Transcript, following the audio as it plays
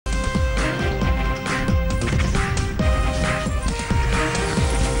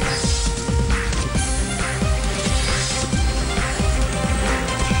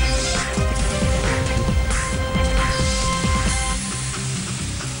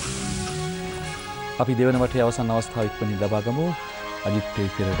අපි දෙවන වටේ අවසන් අවස්ථාව ඉක්මනින් ලබා ගමු. අජිත්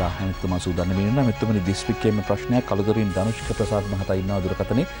පෙරේරා හැමතුමා සූදානම් වෙනවා. මෙතුමනි දිස්ත්‍රික්කයේම ප්‍රශ්නයක් කළුතරින් ධනුෂ්ක ප්‍රසාද් මහතා ඉන්නවා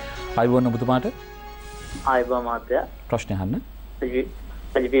දුරකථනයේ. ආයුබෝවන් ඔබතුමාට. ආයුබෝවන් මහත්තයා. ප්‍රශ්න අහන්න.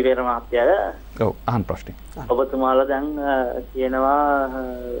 අජිත් පෙරේරා මහත්තයා. ඔව් අහන්න ප්‍රශ්නේ. ඔබතුමාලා දැන් කියනවා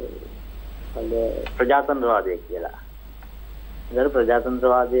ප්‍රජාතන්ත්‍රවාදය කියලා. ඒතර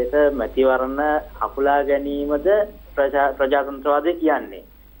ප්‍රජාතන්ත්‍රවාදයට මැතිවරණ හකුලා ගැනීමද ප්‍රජාතන්ත්‍රවාදය කියන්නේ.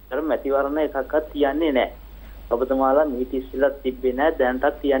 ඒතර මැතිවරණ එකක්වත් කියන්නේ නැහැ. ඔබතුමාලා මීට ඉස්සෙල්ලා තිබ්බේ නැහැ,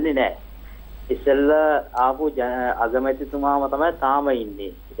 දැන්ටත් කියන්නේ නැහැ. ඉස්සෙල්ලා ආපු අගමැතිතුමාම තමයි තාම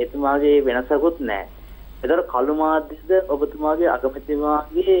ඉන්නේ. එතුමාගේ වෙනසකුත් නැහැ. ඒතර කළු මාධ්‍යද ඔබතුමාගේ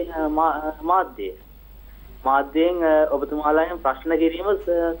අගමැතිතුමාගේ මාධ්‍යයෙන් ඔබතුමාලාගෙන් ප්‍රශ්න කිරීම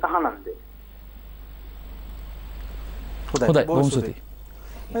සහනන්ද? හොඳයි බොහොම ස්තුතියි.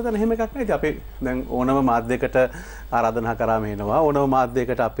 මම එහෙම එකක් නෑ. ඉතින් අපි දැන් ඕනම මාධ්‍යයකට ආරාධනා කරාම එනවා. ඕනම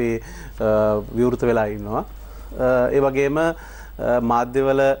මාධ්‍යයකට අපි විවෘත වෙලා ඉන්නවා. ඒ වගේම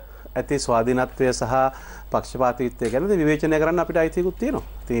මාධ්‍යවල ඇති ස්වාධීනත්වය සහ පක්ෂපාතීත්වය ගැන විවේචනය කරන්න අපිට අයිතියකුත් තියෙනවා.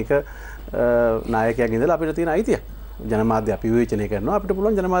 ඉතින් ඒක නායකයෙක් ඉඳලා අපිට තියෙන අයිතිය. ජනමාධ්‍ය අපි විවේචනය කරනවා. අපිට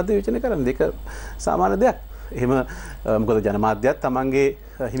පුළුවන් ජනමාධ්‍ය විවේචනය කරන්න. ඒක සාමාන්‍ය දෙයක්. එහෙම මොකද ජනමාධ්‍යයත් තමන්ගේ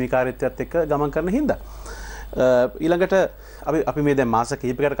හිමිකාරීත්වයත් එක්ක ගමන් කරන හින්දා. ඊළඟට අපි මේ දැන් මාස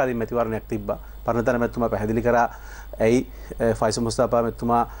කිහිපයකට කලින් මැතිවරණයක් තිබ්බා. පරණතන මැතිතුමා පැහැදිලි කරා ඇයි ෆයිසල් මුස්තාෆා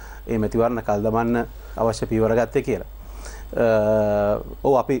මැතිතුමා මේ මැතිවරණ කල් දමන්න අවශ්‍ය පියවර ගත්තේ කියලා.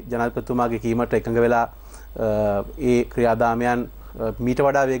 ඔව් අපි ජනාධිපතිතුමාගේ කීමට එකඟ වෙලා ඒ ක්‍රියාදාමයන් මීට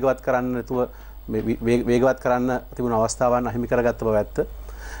වඩා වේගවත් කරන්න නැතුව වේගවත් කරන්න තිබුණු අවස්ථාවන් අහිමි කරගත්ත බව ඇත්ත.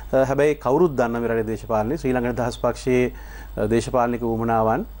 හැබැයි කවුරුත් දන්න මේ රටේ දේශපාලනේ ශ්‍රී ලංකා නිදහස් පක්ෂයේ දේශපාලනික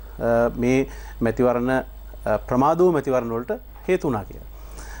වුමනාවන් මේ මැතිවරණ ප්‍රමාදෝ මැතිවරණ වලට හේතු වුණා කියලා.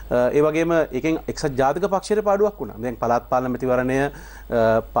 ඒ වගේම එකෙන් එක්සත් ජාතික පක්ෂයට පාඩුවක් වුණා. දැන් පළාත් පාලන මැතිවරණය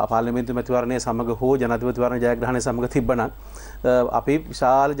පාර්ලිමේන්තු මැතිවරණය සමග හෝ ජනාධිපතිවරණ ජයග්‍රහණය සමග තිබ්බනම් අපි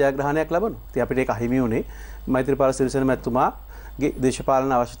විශාල ජයග්‍රහණයක් ලබනවා. ඉතින් අපිට ඒක අහිමි වුණේ මෛත්‍රීපාල සිරිසේන මැතිතුමාගේ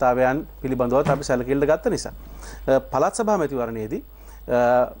දේශපාලන අවශ්‍යතාවයන් පිළිබඳව අපි සැලකිල්ලට ගත්ත නිසා. පළාත් සභා මැතිවරණයේදී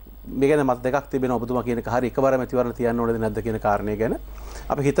මේ ගැන මත දෙකක් තිබෙනවා. ඔබතුමා කියන එක හරි එකවර මැතිවරණ තියන්න ඕනද නැද්ද කියන කාරණය ගැන.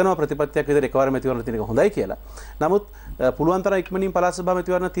 අපි හිතනවා ප්‍රතිපත්තියක් විදිහට එකවර මැතිවරණ තියෙන එක හොඳයි කියලා. නමුත් පුළුවන් තරම් ඉක්මනින් පළාත් සභා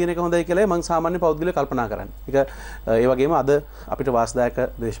මැතිවරණ තියෙන එක හොඳයි කියලා මම සාමාන්‍ය පෞද්ගලිකව කල්පනා කරන්නේ. ඒක ඒ වගේම අද අපිට වාසදායක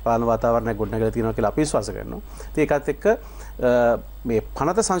දේශපාලන වාතාවරණයක් ගොඩනගලා තියෙනවා කියලා අපි විශ්වාස කරනවා. ඉතින් ඒකත් එක්ක මේ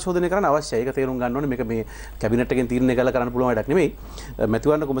පනත සංශෝධනය කරන්න අවශ්‍යයි. ඒක තේරුම් ගන්න ඕනේ. මේක මේ කැබිනට් එකෙන් තීරණය කරලා කරන්න පුළුවන් වැඩක් නෙමෙයි.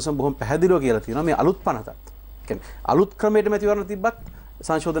 මැතිවරණ කොමිසම බොහොම පැහැදිලිව කියලා තියෙනවා මේ අලුත් පනතත්. කියන්නේ අලුත් ක්‍රමයකට මැතිවරණ තිබ්බත්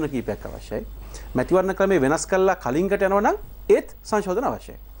සංශෝධන කීපයක් අවශ්‍යයි. මැතිවරණ ක්‍රමය වෙනස් කළා කලින්කට යනවා නම් ඒත් සංශෝධන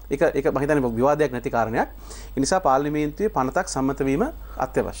අවශ්‍යයි. ඒක මම හිතන්නේ විවාදයක් නැති කාරණයක්. ඒ නිසා පාර්ලිමේන්තුවේ පනතක් සම්මත වීම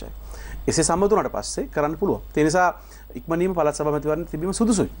අත්‍යවශ්‍යයි. එසේ සම්මත වුණාට පස්සේ කරන්න පුළුවන්. ඒ නිසා ඉක්මනින්ම පළාත් සභා මැතිවරණ තිබීම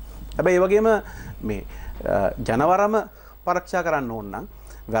සුදුසුයි. හැබැයි ඒ වගේම මේ ජනවරම පරීක්ෂා කරන්න ඕන නම්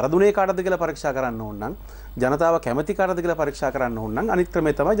වැරදුනේ කාටද කියලා පරීක්ෂා කරන්න ඕන නම් ජනතාව කැමති කාටද කියලා පරීක්ෂා කරන්න ඕන නම් අනිත්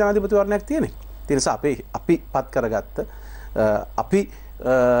ක්‍රමය තමයි ජනාධිපතිවරණයක් තියෙන්නේ. ඒ නිසා අපි පත් කරගත්ත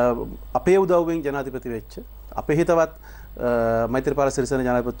අපේ උදව්වෙන් ජනාධිපති වෙච්ච අපේ හිතවත් මෛත්‍රීපාල සිරිසේන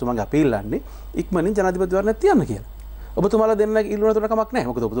ජනාධිපතිතුමාගේ අපි ඉල්ලන්නේ ඉක්මනින් ජනාධිපතිවරණයක් තියන්න කියලා. ඔබතුමාලා දෙන්න ඉල්ලුණ තුන කමක් නැහැ.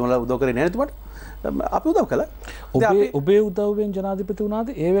 මොකද ඔබතුමාලා උදව් කරේ නැහැ නේද? අපි උදව් කළා. ඔබේ උදව්වෙන් ජනාධිපති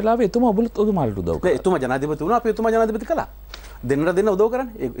වුණාද? ඒ වෙලාවේ එතුමා ඔබතුමාලට උදව් කළා. එතුමා ජනාධිපති වුණා. අපි එතුමා ජනාධිපති කළා. දෙන්න උදව්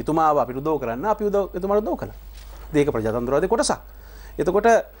කරන්නේ. එතුමා ආව අපිට උදව් කරන්න. අපි එතුමාට උදව් කළා. ඒක ප්‍රජාතන්ත්‍රවාදී කොටසක්. එතකොට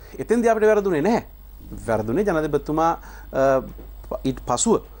එතෙන්දී අපිට වැරදුනේ නැහැ. වැරදුනේ ජනාධිපතිතුමා ඊට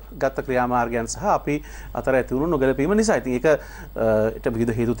පසුව ගත ක්‍රියාමාර්ගයන් සහ අපි අතර ඇති වුණු නොගැලපීම නිසා. ඉතින් ඒකට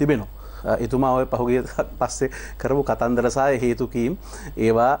විවිධ හේතු තිබෙනවා. එතුමා ඔය පහුගිය පස්සේ කරපු කතන්දර සහ හේතු කීම්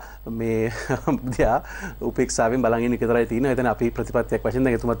ඒවා මේ දිහා උපේක්ෂාවෙන් බලන් ඉන්න විතරයි තියෙනවා. එතන අපි ප්‍රතිපත්තියක් වශයෙන්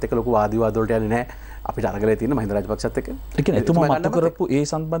දැන් එතුමත් එක්ක ලොකු වාද විවාද වලට යන්නේ නැහැ. අපිට අරගලේ තියෙන මහින්ද රාජපක්ෂත් එක්ක. ඒ කියන්නේ එතුමා මතු කරපු ඒ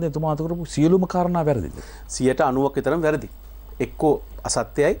සම්බන්ධයෙන් එතුමා මතු කරපු සියලුම කාරණා වැරදිද? 90% විතරම වැරදි. එක්කෝ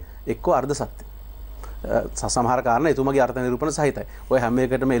අසත්‍යයි එක්කෝ අර්ධ සත්‍යයි. සමහර කාරණා එතුමාගේ අර්ථ නිරූපණ සහිතයි. ඔය හැම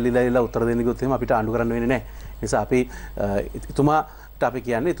එකකටම එල්ලිලා උත්තර දෙන්න ගියොත් එහෙම අපිට ආණ්ඩු කරන්න වෙන්නේ නැහැ. ඒ නිසා අපි එතුමාට අපි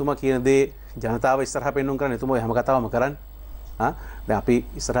කියන්නේ එතුමා කියන දේ ජනතාව ඉස්සරහා පෙන්වන්න කරන්නේ එතුමා හැම කතාවම කරන්නේ. දැන් අපි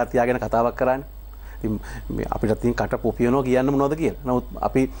ඉස්සරහා තියාගෙන කතාවක් කරන්නේ. ඉතින් මේ අපිට තියෙන කට පොපියනවා කියන්න මොනවද කියලා. නමුත්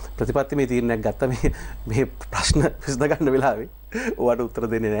අපි ප්‍රතිපත්තිමය තීරණයක් ගත්ත මේ ප්‍රශ්න විසඳ ගන්න වෙලාවේ ඔයාලට උත්තර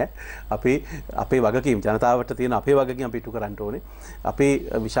දෙන්නේ නැහැ. අපි අපේ වගකීම් ජනතාවට තියෙන අපේ වගකීම් අපි ඉටු කරන්න ඕනේ. අපි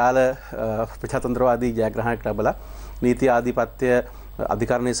විශාල ප්‍රජාතන්ත්‍රවාදී ජයග්‍රහණයක් ලැබලා නීති ආධිපත්‍ය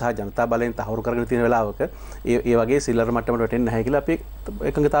අධිකරණය සහ ජනතා බලයෙන් තහවුරු කරගෙන තියෙන වෙලාවක ඒ වගේ සිල්ලර මට්ටමට වැටෙන්නේ නැහැ කියලා අපි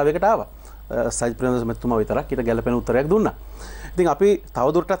එකඟතාවයකට ආවා. සයිජ් ප්‍රේමදාස මැතිතුමා විතරක් ඊට ගැළපෙන උත්තරයක් දුන්නා. ඉතින් අපි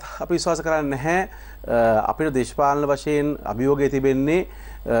තවදුරටත් අපි විශ්වාස කරන්නේ නැහැ අපිට දේශපාලන වශයෙන් අභියෝගය තිබෙන්නේ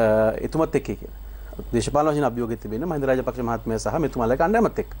එතුමත් එක්ක කියලා. දේශපාලන වශයෙන් අභියෝගයක් තිබෙන්නේ මහින්ද රාජපක්ෂ මහත්මයා සහ මෙතුමාලගේ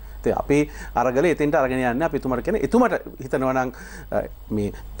කණ්ඩායමත් එක්ක. ඉතින් අපි අරගල එතෙන්ට අරගෙන යන්නේ අපි එතුමාට කියන්නේ එතුමාට හිතනවා නම්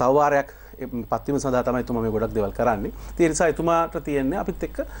මේ තව වාරයක් පත්වීම සඳහා තමයි එතුමා මේ ගොඩක් දේවල් කරන්නේ. ඒ නිසා එතුමාට තියෙන්නේ අපිත්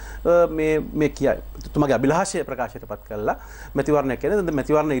එක්ක මේ කියයි. එතුමාගේ අභිලාෂය ප්‍රකාශයටපත් කළා මැතිවරණයක් කියන්නේ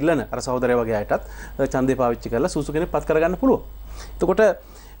මැතිවරණ ඉල්ලන අර සහෝදරය වගේ අයටත් ඡන්දේ පාවිච්චි කරලා සූසු කෙනෙක් පත් කරගන්න පුළුවන්. එතකොට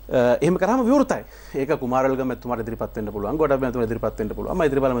එහෙම කරාම විවෘතයි. ඒක කුමාරවල්ගම මෙතුමාට ඉදිරිපත් වෙන්න පුළුවන්. ගොඩක් මෙතුමාට ඉදිරිපත් වෙන්න පුළුවන්.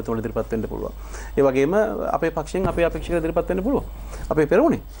 මෛත්‍රීපාල මෙතුමාට ඉදිරිපත් වෙන්න පුළුවන්. ඒ වගේම අපේ පක්ෂයෙන් අපේ අපේක්ෂක ඉදිරිපත් වෙන්න පුළුවන්. අපේ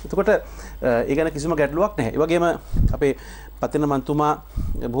පෙරමුණේ. එතකොට ඒ ගැන කිසිම ගැටලුවක් නැහැ. ඒ වගේම අපේ පතින මන්තුමා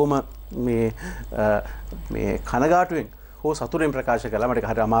බොහොම මේ කනගාටුවෙන් හෝ සතුටෙන් ප්‍රකාශ කළා. මට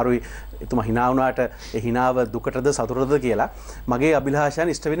හරි අමාරුයි එතුමා hina වුණාට ඒ hinaව දුකටද සතුටටද කියලා මගේ අභිලාෂයන්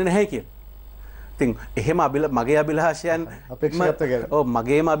ඉෂ්ට වෙන්නේ නැහැ කියලා. ඉතින් එහෙම මගේ අභිලාෂයන්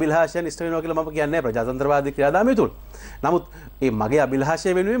මගේම අභිලාෂයන් ඉෂ්ට වෙනවා කියලා මම කියන්නේ ප්‍රජාතන්ත්‍රවාදී ක්‍රියාදාමය තුල. නමුත් මේ මගේ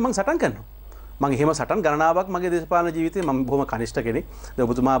අභිලාෂය වෙනුවෙන් මම සටන් කරනවා. මම එහෙම සටන් ගණනාවක් මගේ දේශපාලන ජීවිතේ මම බොහොම කනිෂ්ඨ කෙනෙක්. දැන්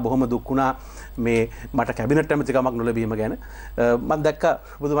ඔබතුමා බොහොම දුක් වුණා මේ මට කැබිනට් ඇමතිකමක් නොලැබීම ගැන. මම දැක්ක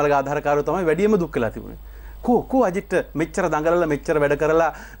ඔබතුමාලගේ ආධාරකාරයෝ තමයි වැඩියෙන්ම දුක් වෙලා තිබුණේ. කෝ අජිත් මෙච්චර දඟලලා මෙච්චර වැඩ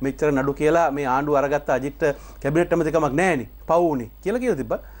කරලා මෙච්චර නඩු කියලා මේ ආණ්ඩුව අරගත්ත අජිත් කැබිනට් ඇමතිකමක් නැහැනේ. පව් උනේ කියලා කියලා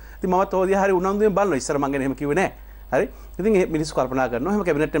තිබ්බා. ඉතින් මමත් ඕදිය හරි උනන්දුවෙන් බලනවා. ඉස්සර මං ගැන එහෙම කිව්වේ නැහැ. හරි. ඉතින් මේ මිනිස්සු කල්පනා කරනවා එහෙම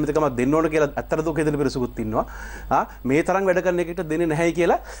කැබිනට් ඇමතිකමක් දෙන්න ඕන කියලා අත්තර දුක හිතෙන පිරිසකුත් ඉන්නවා. මේ තරම් වැඩ කරන එකට දෙන්නේ නැහැයි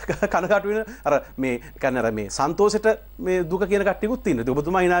කියලා කනකාටු වෙන අර මේ කියන්නේ අර මේ සන්තෝෂෙට මේ දුක කියන කට්ටියකුත් ඉන්නවා. ඉතින්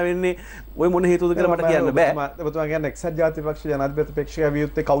ඔබතුමා hina වෙන්නේ ওই මොන හේතුවද කියලා මට කියන්න බෑ. ඔබතුමා කියන්නේ එක්සත් ජාතික පක්ෂ ජනාධිපති පක්ෂය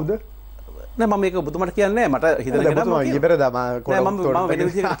වියුත්තේ කවුද? නෑ මම මේක ඔබතුමාට කියන්නේ මට හිතලා ඔබතුමා ඉබරද මම වෙන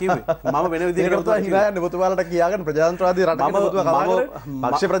විදිහකට කිව්වේ. මම වෙන විදිහකට ඔබතුමා hina යන්නේ ඔබතුමාලට කියාගෙන ප්‍රජාතන්ත්‍රවාදී රටක ඔබතුමා කතා කරන්නේ.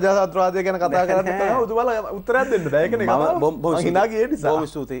 පක්ෂ ප්‍රජාතන්ත්‍රවාදය ගැන කතා කරන්නේ තමයි ඔබතුමාලා උත්තරයක් දෙන්න බෑ. ඒකනේ මම hina ගියේ නිසා. බොහොම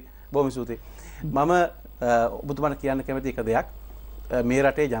ස්තුතියි. බොහොම ස්තුතියි. මම ඔබතුමාට කියන්න කැමති එක දෙයක්. මේ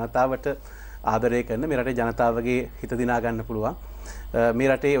රටේ ජනතාවට ආදරය කරන මේ රටේ ජනතාවගේ හිත දිනා ගන්න පුළුවන්. මේ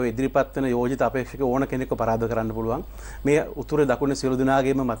රටේ ඔය ඉදිරිපත් වෙන යෝජිත අපේක්ෂක ඕන කෙනෙක්ව පරාද කරන්න පුළුවන්. මේ උතුරේ දකුණේ සියලු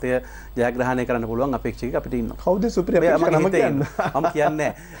දෙනාගේම මතය ජයග්‍රහණය කරන්න පුළුවන් අපේක්ෂක අපිට ඉන්නවා. කවුද සුපිරි අපේක්ෂක නම කියන්නේ? මම කියන්නේ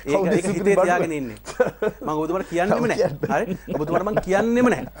නැහැ. ඒක හිතේ තියාගෙන ඉන්නේ. මම ඔබතුමාට කියන්නෙම නැහැ. හරි? ඔබතුමාට මම කියන්නෙම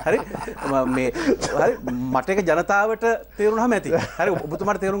නැහැ. හරි? මේ හරි මට ඒක ජනතාවට තේරුණාම ඇති. හරි?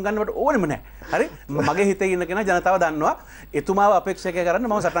 ඔබතුමාට තේරුම් ගන්නවට ඕනෙම නැහැ. හරි? මගේ හිතේ ඉන්න කෙනා ජනතාව දන්නවා. එතුමාව අපේක්ෂකය කරන්න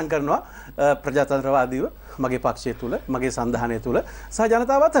මම සටන් කරනවා ප්‍රජාතන්ත්‍රවාදීව මගේ පක්ෂය තුල මගේ සංධානය තුල සහ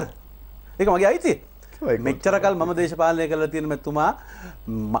ජනතාව අතර. ඒක මගේ අයිතිය. මෙච්චර කල් මම දේශපාලනය කරලා තියෙන මෙතුමා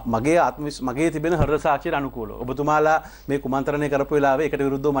මගේ තිබෙන හෘද සාක්ෂියට අනුකූලව. ඔබතුමාලා මේ කුමන්ත්‍රණය කරපු වෙලාවේ ඒකට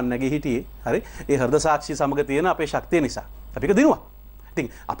විරුද්ධව මම නැගී හිටියේ. හරි? ඒ හෘද සාක්ෂිය සමග තියෙන අපේ ශක්තිය නිසා. අපි ඒක දිනුවා.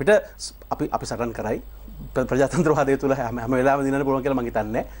 ඉතින් අපිට අපි සටන් කරයි ප්‍රජාතන්ත්‍රවාදය තුල හැම වෙලාවෙම දිනන්න පුළුවන් කියලා මම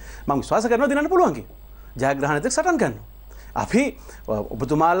හිතන්නේ. මම විශ්වාස කරනවා දිනන්න පුළුවන් කියලා. ජයග්‍රහණයට සටන් කරනවා. අපි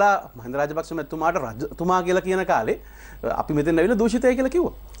ඔබතුමාලා මහින්ද රාජපක්ෂ මැතිතුමාට රජතුමා කියලා කියන කාලේ අපි මෙතෙන් ඇවිල්ලා දූෂිතයි කියලා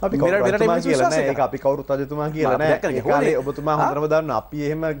කිව්වා. අපි රජතුමා කියලා නෑ. ඒක අපි කවුරුත් රජතුමා කියලා නෑ. ඒ කාලේ ඔබතුමා හොඳටම දන්නවා. අපි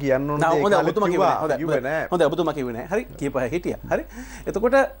එහෙම කියන්න ඕනේ ඒ කාලේ ඔබතුමා කිව්වේ නෑ. හොඳයි ඔබතුමා කිව්වේ නෑ. හරි කීපය හිටියා. හරි.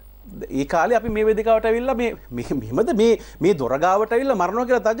 එතකොට ඒ කාලේ අපි මේ වේදිකාවට ඇවිල්ලා මෙහෙමද මේ දොරගාවට ඇවිල්ලා මරනවා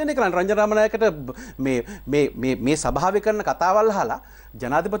කියලා තර්ජනය කරන්නේ. රංජන රාමනායකට මේ සභාවේ කරන කතාවල් අහලා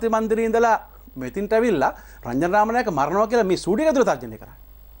ජනාධිපති මන්දිරේ ඉඳලා මෙතින්ට ඇවිල්ලා රංජන රාමනායක මරනවා කියලා මේ සූඩිය ඇතුළේ තර්ජනය කරා.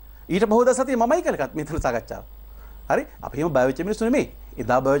 ඊට බොහෝ දවසක් මමයි කියලා මෙතන සාකච්ඡාව. හරි? අපි එහෙම බය වෙච්ච මිනිස්සු නෙමෙයි.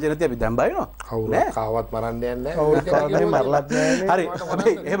 එදා බය වෙච්ච නැති අපි දැන් බය වෙනවා. නෑ. කාවත් මරන්න යන්නේ නෑ.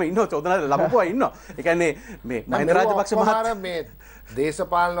 හරි. එහෙම ඉන්නව චෝදනා ලබපුවා ඉන්නවා. ඒ කියන්නේ මේ මහින්ද රාජපක්ෂ මහත්මයා මේ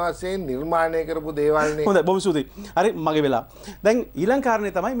දේශපාලන වශයෙන් නිර්මාණය කරපු දේවල්නේ. හොඳයි බොහොම ස්තුතියි. හරි මගේ වෙලාව. දැන් ඊළඟ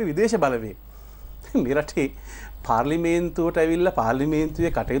කාරණේ තමයි මේ විදේශ බලවේග. මේ රටේ පාර්ලිමේන්තුවට ඇවිල්ලා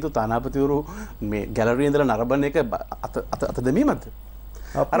පාර්ලිමේන්තුවේ කටයුතු තානාපතිවරු මේ ගැලරියේ ඉඳලා නරඹන එක අත දෙමීමක්ද?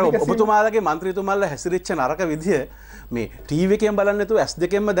 අර ඔබතුමාලගේ മന്ത്രിතුමාලා හැසිරෙච්ච නරක විදිය මේ ටීවී එකෙන් බලන්නේ නැතුව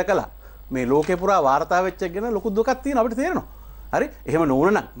S2කින්ම දැකලා මේ ලෝකේ පුරා වාර්තා වෙච්ච එක ගැන ලොකු දුකක් තියෙනවා අපිට තේරෙනවා. හරි? එහෙම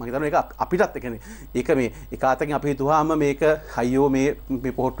නොවුන නම් මම හිතනවා ඒක අපිටත් ඒ කියන්නේ ඒක මේ එක අතකින් අපි හිතුවාම මේක අයියෝ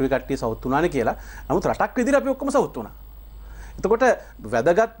මේ පොහොට්ටුවේ කට්ටිය සවුත් වුණානේ කියලා. නමුත් රටක් විදිහට අපි ඔක්කොම සවුත් වුණා. එතකොට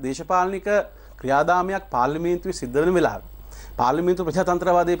වැදගත් දේශපාලනික ක්‍රියාදාමයක් පාර්ලිමේන්තුවේ සිද්ධ වෙන වෙලාවේ පාර්ලිමේන්තු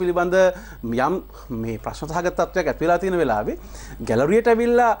ප්‍රජාතන්ත්‍රවාදය පිළිබඳ යම් මේ ප්‍රශ්න සහගත තත්ත්වයක් ඇති වෙලා තියෙන වෙලාවේ ගැලරියට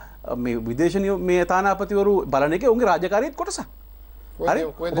ඇවිල්ලා මේ විදේශ මේ තානාපතිවරු බලන එකේ උන්ගේ රාජකාරියත් කොටසක්. හරි?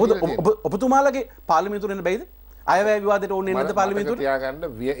 ඔබතුමාලගේ පාර්ලිමේන්තුවට එන්න බැයිද? අයවැය විවාදයට ඕනේ නැද්ද පාර්ලිමේන්තුවට? තියාගන්න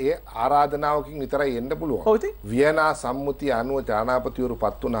ඒ ආරාධනාවකින් විතරයි එන්න පුළුවන්. ඔව් ඉතින් වියනා සම්මුතිය අනුව තානාපතිවරු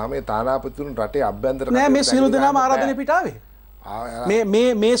පත් වුණාම මේ තානාපතිවරුන් රටේ අභ්‍යන්තර නෑ මේ සියලු දෙනාම ආරාධනෙ පිටාවේ.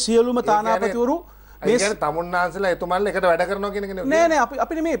 මේ සියලුම තානාපතිවරු මේ තමුන්නාන්සලා එතුමන්ලා එකට වැඩ කරනවා කියන එක නෙවෙයි. නෑ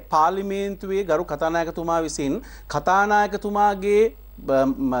අපිට මේ පාර්ලිමේන්තුවේ ගරු කතානායකතුමා විසින් කතානායකතුමාගේ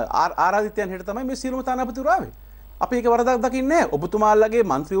ආරාධිතයන් හෙට තමයි මේ සියලුම තානාපතිවරු ආවේ. අපි ඒක වරදක් දකින්නේ නැහැ. ඔබතුමාලගේ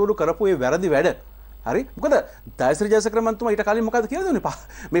മന്ത്രിවරු කරපු ඒ වැරදි වැඩ. හරි? මොකද දයශ්‍රී ජයසේකර මන්තුමා ඊට කලින් මොකද කියලා දුන්නේ?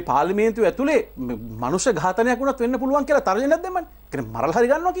 මේ පාර්ලිමේන්තුව ඇතුලේ මනුෂ්‍ය ඝාතනයක් වුණත් වෙන්න පුළුවන් කියලා තර්ජනයක් දැම්මනේ. කියන්නේ මරලා හරි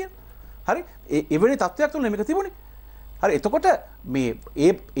ගන්නවා කියන. හරි? එවැනි තත්ත්වයක් තුල මේක තිබුණේ. හරි එතකොට මේ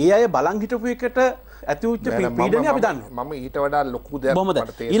ඒ අය බලන් හිටපු එකට ඇති වුච්ච පීඩනය අපි දන්නවා. මම ඊට වඩා ලොකු දෙයක්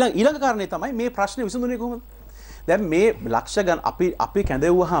මට තේරෙනවා. ඊළඟ කාරණේ තමයි මේ ප්‍රශ්නේ විසඳුනේ කොහොමද? දැන් මේ ලක්ෂ ගණන් අපි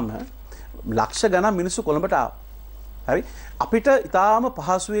කැඳෙව්වහම ලක්ෂ ගණන් මිනිස්සු කොළඹට ආවා. හරි? අපිට ඊටාම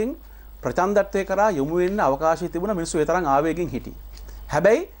පහසුවෙන් ප්‍රචණ්ඩත්වයේ කරා යොමු වෙන්න අවකාශය තිබුණා මිනිස්සු ඒ තරම් ආවේගයෙන් හිටියේ.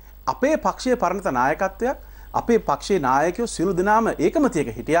 හැබැයි අපේ පක්ෂයේ පරණත නායකත්වයක් අපේ පක්ෂයේ නායකයෝ සියලු දෙනාම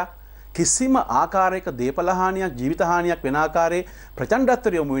ඒකමතියක හිටියා. කිසිම ආකාරයක දේපල හානියක් ජීවිත හානියක් වෙන ආකාරයේ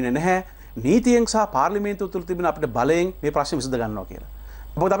ප්‍රචණ්ඩත්වයට යොමු වෙන්නේ නැහැ. නීතියෙන් සහ පාර්ලිමේන්තුව තුළ තිබෙන අපිට බලයෙන් මේ ප්‍රශ්නේ විසඳ ගන්නවා කියලා.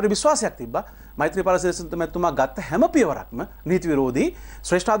 මොකද අපිට විශ්වාසයක් තිබ්බා මෛත්‍රීපාල සිරිසේනතුමා ගත්ත හැම පියවරක්ම නීති විරෝධී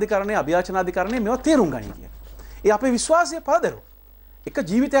ශ්‍රේෂ්ඨාධිකරණයේ අභියාචනාධිකරණයේ මේවා තේරුම් ගනී කියලා. ඒ අපේ විශ්වාසය පළදරුවා. එක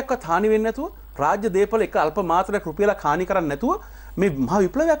ජීවිතයක්වත් හානි වෙන්නේ නැතුව රාජ්‍ය දේපල එක අල්ප මාත්‍රයක් රුපියලක් හානි කරන්නේ නැතුව මේ මහා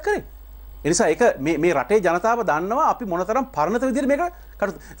විප්ලවයක් කරේ. ඒ නිසා ඒක මේ රටේ ජනතාව දන්නවා අපි මොනතරම් පරණත විදිහට මේක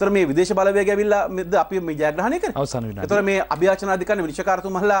කටයුතු. ඒතර මේ විදේශ බලවේග ඇවිල්ලා අපි මේ ජයග්‍රහණය කරේ. අවසන් විනාඩිය. ඒතර මේ අභියාචනාධිකරණ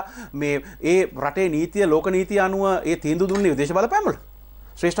විනිශ්චයකාරතුමාලා මේ ඒ රටේ නීතිය ලෝක නීතිය අනුව ඒ තීන්දුව දුන්නේ විදේශ බලපෑම් වල.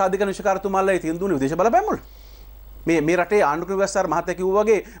 ශ්‍රේෂ්ඨාධිකරණ විනිශ්චයකාරතුමාලා ඒ තීන්දුව දුන්නේ විදේශ බලපෑම් වල. මේ රටේ ආණ්ඩුක්‍රම ව්‍යවස්ථාර මහත්තයා කිව්වා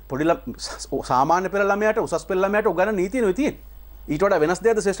වගේ පොඩි සාමාන්‍ය පෙළ ළමයාට උසස් පෙළ ළමයාට උගන්න නීතිය නෙවෙයි තියෙන්නේ. ඊට වඩා වෙනස්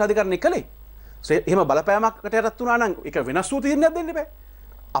දෙයක්ද ශ්‍රේෂ්ඨාධිකරණය කළේ. එහෙම බලපෑමක්කට යටත් වුණා නම් ඒක වෙනස් වූ තීරණයක් දෙන්න බෑ.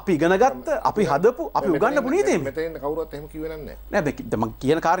 අපි ඉගෙන ගත්ත අපි හදපු අපි උගන්නපු නීතිය මෙතෙන් කවුරුත් එහෙම කිව්වේ නැහැ. නෑ මම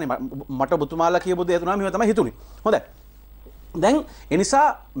කියන කාරණේ මට ඔබතුමාලා කියපු දේ තුනම මේව තමයි හිතුනේ. හොඳයි. දැන් ඒ නිසා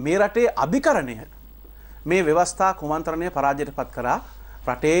මේ රටේ අධිකරණය මේ ව්‍යවස්ථා කුමන්ත්‍රණය පරාජයටපත් කරා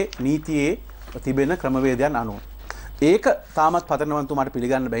රටේ නීතියේ තිබෙන ක්‍රමවේදයන් අනුව. ඒක තාමත් පතනවන්තුමාට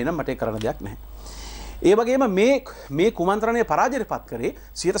පිළිගන්න බැහැ නම් මට ඒක කරන්න දෙයක් නැහැ. ඒ වගේම මේ කුමන්ත්‍රණය පරාජයටපත් කරේ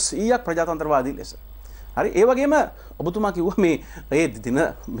 100% ප්‍රජාතන්ත්‍රවාදී ලෙස. හරි ඒ වගේම ඔබතුමා කිව්වා මේ ඒ දින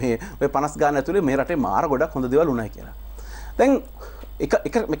මේ ඔය 50 ගාන ඇතුලේ මේ රටේ මාර ගොඩක් හොඳ දේවල් වුණා කියලා. දැන්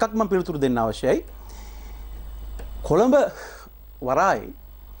එකක් මම පිළිතුරු දෙන්න අවශ්‍යයි. කොළඹ වරායේ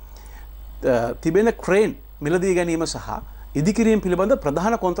තිබෙන ක්‍රේන් මිලදී ගැනීම සහ ඉදිකිරීම පිළිබඳ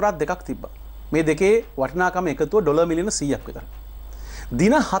ප්‍රධාන කොන්ත්‍රාත් දෙකක් තිබ්බා. මේ දෙකේ වටිනාකම එකතුව ඩොලර් මිලියන 100ක් විතර.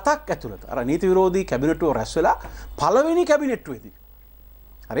 දින 7ක් ඇතුළත අර නීති විරෝධී කැබිනට්ටුව රැස් වෙලා පළවෙනි කැබිනට්ටුවේදී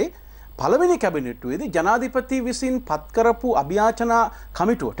හරි පළවෙනි කැබිනට්ටුවේදී ජනාධිපති විසින් පත් කරපු අභියාචනා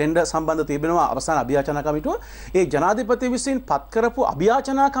කමිටුව ටෙන්ඩර් සම්බන්ධ තිබෙනවා අවසාන අභියාචනා කමිටුව ඒ ජනාධිපති විසින් පත් කරපු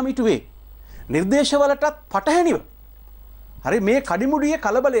අභියාචනා කමිටුවේ නිර්දේශවලටත් පටහැනිව හරි මේ කඩිමුඩියේ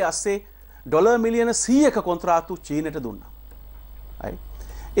කලබලයේ ඇස්සේ ඩොලර් මිලියන 100ක කොන්ත්‍රාත්තු චීනට දුන්නා. හරි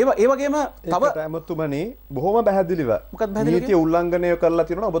ඒ වගේම තව ඇමතුමනි බොහොම පැහැදිලිව නීතිය උල්ලංඝනය කරලා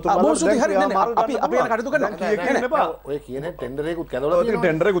තියෙනවා ඔබතුමාලා අපි යන කටයුතු කරනවා ඔය කියන්නේ ටෙන්ඩරේකුත් කැඳවලා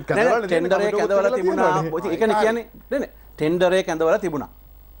තිබුණා තිබුණා ඒ කියන්නේ ටෙන්ඩරේ කැඳවලා තිබුණා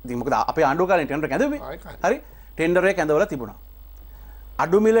ඉතින් මොකද අපේ ආණ්ඩුවකාරයන් ටෙන්ඩර් කැඳවුවේ හරි ටෙන්ඩරේ කැඳවලා තිබුණා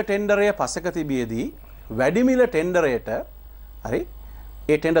අඩු මිල ටෙන්ඩරය පස්සක තිබියදී වැඩි මිල ටෙන්ඩරයට හරි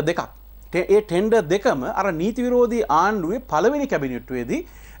ඒ ටෙන්ඩර් දෙකක් ඒ ටෙන්ඩර් දෙකම අර නීති විරෝධී ආණ්ඩුවේ පළවෙනි කැබිනට්ටුවේදී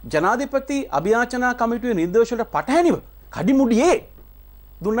ජනාධිපති අභියාචනා කමිටුවේ නිර්දේශවලට පටහැනිව කඩිමුඩියේ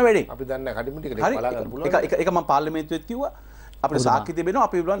දුන්න වැඩේ. අපි දන්නේ කඩිමුඩියකට බලා ගන්න පුළුවන්. ඒක මම පාර්ලිමේන්තුවේත් කිව්වා. අපිට සාක්ෂි තිබෙනවා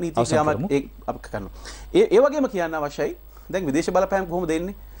අපි බලන නීති ක්‍රියාවක් අපි කරනවා. ඒ වගේම කියන්න අවශ්‍යයි. දැන් විදේශ බලපෑම් කොහොමද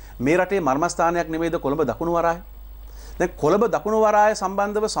එන්නේ? මේ රටේ මර්මස්ථානයක් නෙමෙයිද කොළඹ දකුණු වරාය? දැන් කොළඹ දකුණු වරාය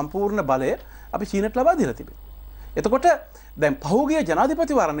සම්බන්ධව සම්පූර්ණ බලය අපි චීනට ලබා දීලා තිබෙනවා. එතකොට දැන් පහුගිය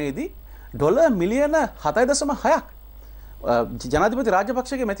ජනාධිපති වරණයේදී ඩොලර් මිලියන 7.6ක් ජනාධිපති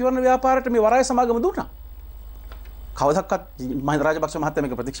රාජපක්ෂගේ මැතිවරණ ව්‍යාපාරයට මේ වරාය සමාගම දුන්නා. කවදක්වත් මහින්ද රාජපක්ෂ මහත්තයා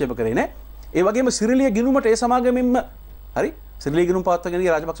මේක ප්‍රතික්ෂේප කරේ නැහැ. ඒ වගේම සිරිලිය ගිණුමට ඒ සමාගමෙන්ම හරි සිරිලිය ගිණුම පවත්වාගෙන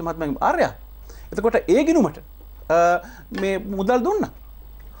ගිය රාජපක්ෂ මහත්මයාගේ ආර්යා. එතකොට ඒ ගිණුමට මේ මුදල් දුන්නා.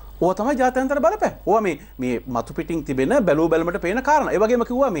 ඕවා තමයි ජාත්‍යන්තර බලපෑම. ඕවා මේ මතු පිටින් තිබෙන බැලුව බැලමට පේන කාරණා. ඒ වගේම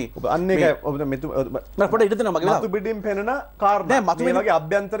කිව්වා මේ ඔබ අන්න ඒක ඔබ පොඩ ඉඳ දෙනවා මගේ මතු පිටින් පේන කාරණා. මේ වගේ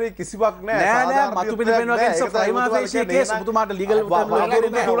අභ්‍යන්තරයේ කිසිවක් නැහැ. නෑ මතු පිටින් පේනවා කියන්නේ ප්‍රයිමා ෆේෂිය කේස් ඔබතුමාට ලීගල්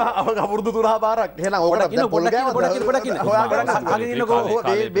අවුරුදු 3 පාරක්. එහෙනම් ඕකට පොඩක් ඉන්න. අහගෙන ඉන්නකෝ.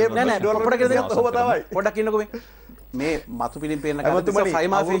 පොඩක් ඉන්නකෝ මේ මතු පිටින් පේන කාරණා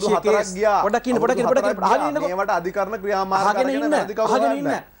ප්‍රයිමා ෆේෂිය කේස් පොඩක් ඉන්න අහගෙන ඉන්නකෝ. මේවට අධිකරණ ක්‍රියාමාර්ග අහගෙන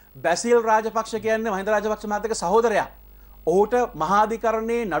ඉන්න. බැසිල් රාජපක්ෂ කියන්නේ මහින්ද රාජපක්ෂ මහත්තයාගේ සහෝදරයා. ඔහුට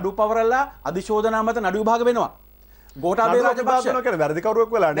මහාධිකරණයේ නඩු පවරලා අධිශෝධනා මත නඩු විභාග වෙනවා. ගෝඨාභය රාජපක්ෂ කියන්නේ වැරදි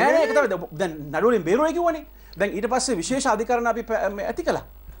කවුරුවක් වෙලා නෑ ඒක තමයි දැන් නඩු වලින් බේරුවයි කිව්වනේ. දැන් ඊට පස්සේ විශේෂ අධිකරණ අපි ඇති කළා.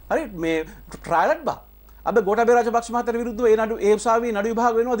 හරි මේ ට්‍රයලට් බා. අද ගෝඨාභය රාජපක්ෂ මහත්තයාට විරුද්ධව ඒ උසාවියේ නඩු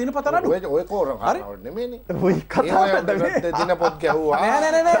විභාග වෙනවා දිනපත නඩු. ඔය කෝරණ නෙමෙයිනේ. ඔය කතා කරන්නේ දිනපොත් ගැහුවා.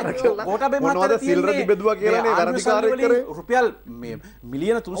 නෑ. ගෝඨාභය මහත්තයාට සිල්ර තිබෙදුවා කියලානේ වැඩිකාරයෙක් කරේ. රුපියල් මේ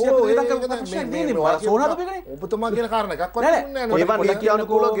මිලියන 300ක් විතර කරපු ප්‍රශ්නයක් නෙන්නේ. සෝනාද පිටනේ. ඔබතුමා කියන කාරණා එකක්වත් නෙන්නේ නෑ. ඒවා නීති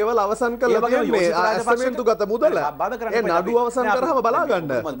අනුකූලව ගෙවල් අවසන් කරලා තියෙන්නේ ඇස්තමේන්තු ගත මුදල. ඒ නඩුව අවසන් කරාම බලා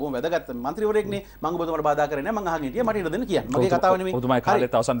ගන්න. බොහොම වැදගත් මන්ත්‍රීවරයෙක්නේ මම ඔබතුමාට බාධා කරන්නේ නැහැ මම අහන් හිටියා මට ඉන්න දෙන්න කියන්න. මගේ කතාව නෙමෙයි. ඔබතුමාගේ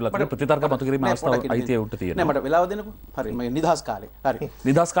කාලෙත් අවසන් වෙලා තියෙන ප්‍රතිතර්ක මතු කිරීම අවස්ථාව අයිතිය උන්ට තියෙනවා. නෑ මට වෙලාව දෙන්නකෝ. හරි මගේ නිදහස් කාලේ. හරි.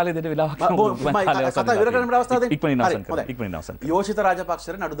 නිදහස් කාලේ දෙන්න වෙලාවක් නැහැ. කතා ඉවර කරන්න අවස්ථාව දෙන්න. ඉක්මනින් අවසන් කරන්න. ඉක්මනින් අවසන් කරන්න. යෝෂිත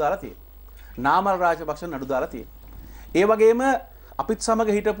රාජපක්ෂට නඩු දාලා තියෙනවා. නාමල් රාජපක්ෂ නඩු දාලා තියෙනවා. ඒ වගේම අපිත් සමග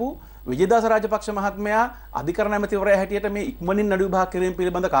හිටපු විජේදාස රාජපක්ෂ මහත්මයා අධිකරණ ඇමතිවරයා හැටියට මේ ඉක්මනින් නඩු විභාග කිරීම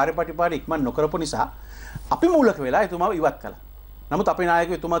පිළිබඳ කාර්යපටිපාටි ඉක්මන් නොකරපු නිසා අපි මූලික වෙලා එතුමාව ඉවත් කළා. නමුත් අපේ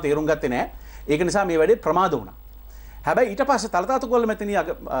නායකයෝ එතුමා තේරුම් ගත්තේ නැහැ. ඒක නිසා මේ වැඩේ ප්‍රමාද වුණා. හැබැයි ඊට පස්සේ තලතාතු කොල්ල මෙතනිය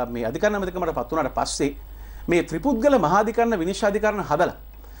මේ අධිකරණ ඇමතිකමට පත් වුණාට පස්සේ මේ ත්‍රිපුද්ගල මහාධිකරණ විනිශ්චය අධිකරණ හදලා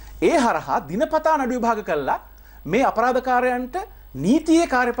ඒ හරහා දිනපතා නඩු විභාග කළා මේ අපරාධකාරයන්ට නීතියේ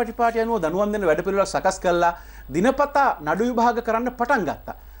කාර්යපටිපාටි අනුව දනුවම් දෙන්න වැඩපිළිවෙලක් සකස් කළා දිනපතා නඩු විභාග කරන්න පටන්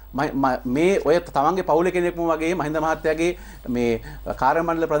ගත්තා. මේ ඔය තමන්ගේ පවුලේ කෙනෙක්ම වගේ මහින්ද මහත්තයාගේ මේ කාර්ය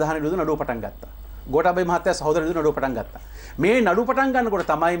මණ්ඩල ප්‍රධාන විරුද්ධ නඩුව පටන් ගත්තා. ගෝඨාභය මහත්තයා සහෝදර විරුද්ධ නඩුව පටන් ගත්තා. මේ නඩුව පටන් ගන්නකොට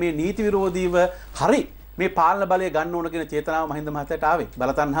තමයි මේ නීති විරෝධීව හරි මේ පාලන බලය ගන්න ඕන කියන චේතනාව මහින්ද මහත්තයාට ආවේ.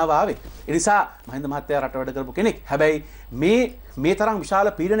 බලතණ්හාව ආවේ. ඒ නිසා මහින්ද මහත්තයා රට වැඩ කරපු කෙනෙක්. හැබැයි මේ තරම්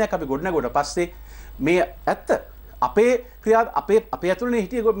විශාල පීඩනයක් අපි ගොඩනගුවට පස්සේ මේ ඇත්ත අපේ අපේ ඇතුළේ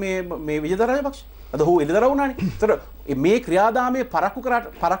හිටිය මේ විජේදාස රාජපක්ෂ අද ඔහු එළිදර වුණානේ. ඒතර මේ ක්‍රියාදාමයේ පරක්කු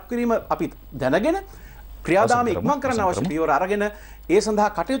කිරීම අපි දැනගෙන ක්‍රියාදාමයේ ඉක්මන් කරන්න අවශ්‍ය පියවර අරගෙන ඒ සඳහා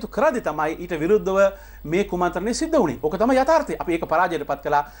කටයුතු කරද්දී තමයි ඊට විරුද්ධව මේ කුමන්ත්‍රණය සිද්ධ වුණේ. ඕක තමයි යථාර්ථය. අපි ඒක පරාජයටපත්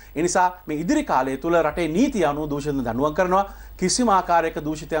කළා. ඒ නිසා මේ ඉදිරි කාලය තුල රටේ නීතිය අනුව දූෂණ දඬුවම් කරනවා. කිසිම ආකාරයක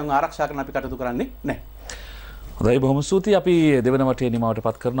දූෂිතයන් ආරක්ෂා කරන්න අපි කටයුතු කරන්නේ නැහැ. හොඳයි බොහොම ස්තුතියි. අපි දෙවන වටේ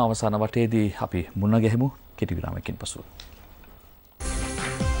නිමාවටපත් කරන අවසාන වටේදී අපි මුණ ගැහෙමු කෙටි විරාමයකින් පසුව.